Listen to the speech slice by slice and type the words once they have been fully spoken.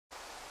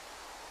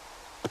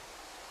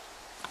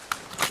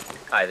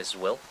Hi, this is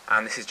Will.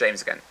 And this is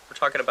James again. We're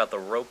talking about the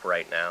rope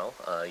right now.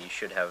 You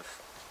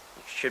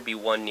should be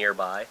one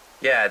nearby.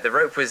 Yeah, the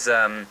rope was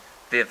the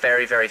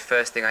very, very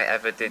first thing I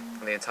ever did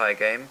on the entire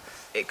game.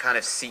 It kind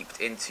of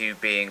seeped into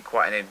being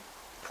quite an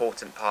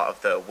important part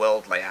of the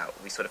world layout.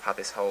 We sort of had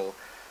this whole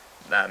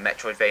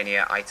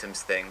Metroidvania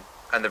items thing,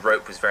 and the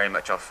rope was very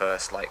much our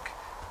first,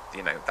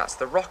 that's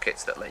the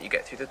rockets that let you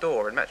get through the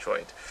door in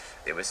Metroid.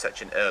 It was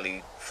such an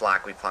early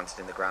flag we planted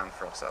in the ground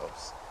for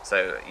ourselves.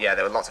 So yeah,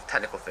 there were lots of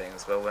technical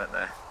things, weren't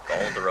there?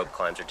 All of the rope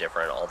climbs are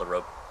different. All the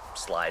rope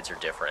slides are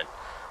different.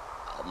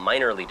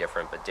 Minorly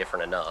different, but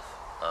different enough.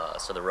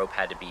 So the rope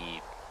had to be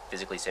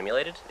physically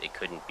simulated. It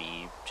couldn't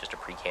be just a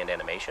pre-canned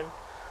animation.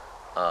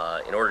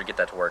 In order to get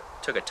that to work,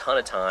 took a ton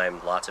of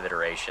time, lots of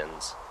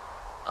iterations.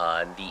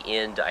 In the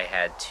end, I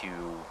had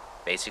to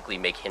basically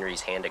make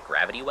Henry's hand a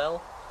gravity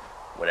well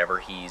whenever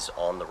he's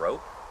on the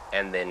rope,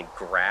 and then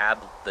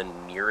grab the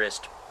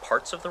nearest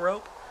parts of the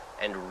rope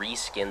and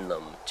reskin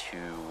them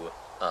to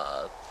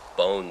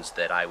bones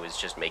that I was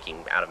just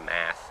making out of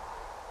math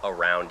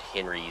around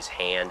Henry's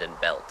hand and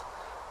belt.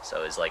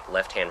 So his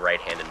left hand, right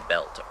hand, and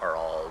belt are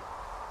all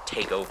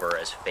take over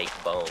as fake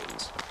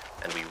bones,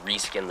 and we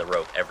reskin the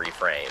rope every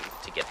frame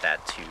to get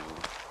that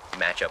to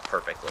match up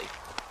perfectly.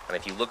 And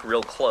if you look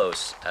real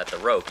close at the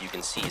rope, you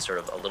can see sort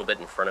of a little bit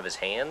in front of his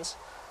hands,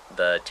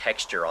 the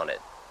texture on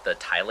it. The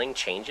tiling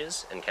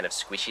changes and kind of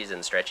squishes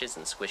and stretches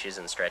and squishes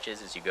and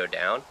stretches as you go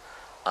down.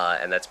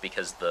 And that's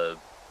because the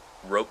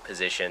rope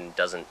position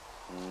doesn't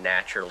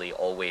naturally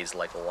always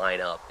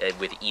line up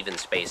with even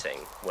spacing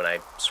when I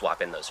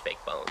swap in those fake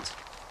bones.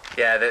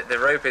 Yeah, the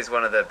rope is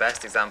one of the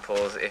best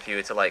examples if you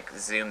were to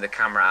zoom the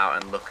camera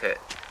out and look at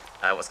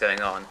what's going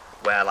on,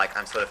 where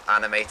I'm sort of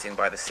animating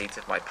by the seat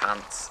of my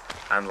pants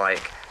and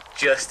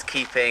just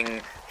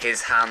keeping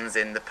his hands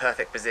in the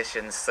perfect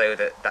position so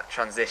that that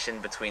transition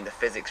between the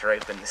physics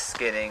rope and the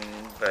skinning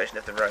version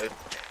of the rope,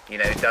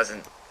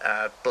 doesn't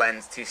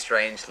blend too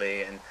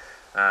strangely.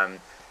 And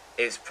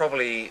it's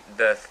probably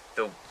the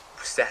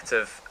set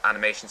of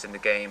animations in the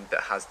game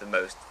that has the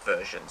most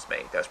versions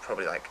made. There's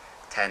probably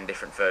 10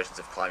 different versions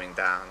of climbing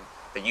down.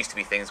 There used to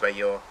be things where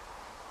your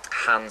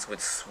hands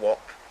would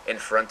swap in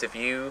front of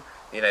you,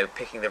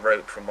 picking the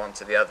rope from one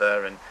to the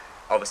other, and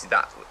obviously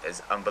that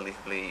is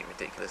unbelievably,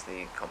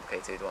 ridiculously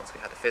complicated once we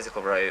had a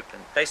physical rope.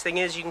 And nice thing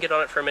is you can get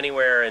on it from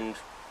anywhere and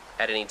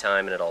at any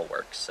time, and it all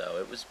works.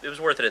 So it was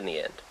worth it in the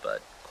end,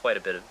 but quite a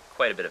bit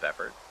of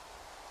effort.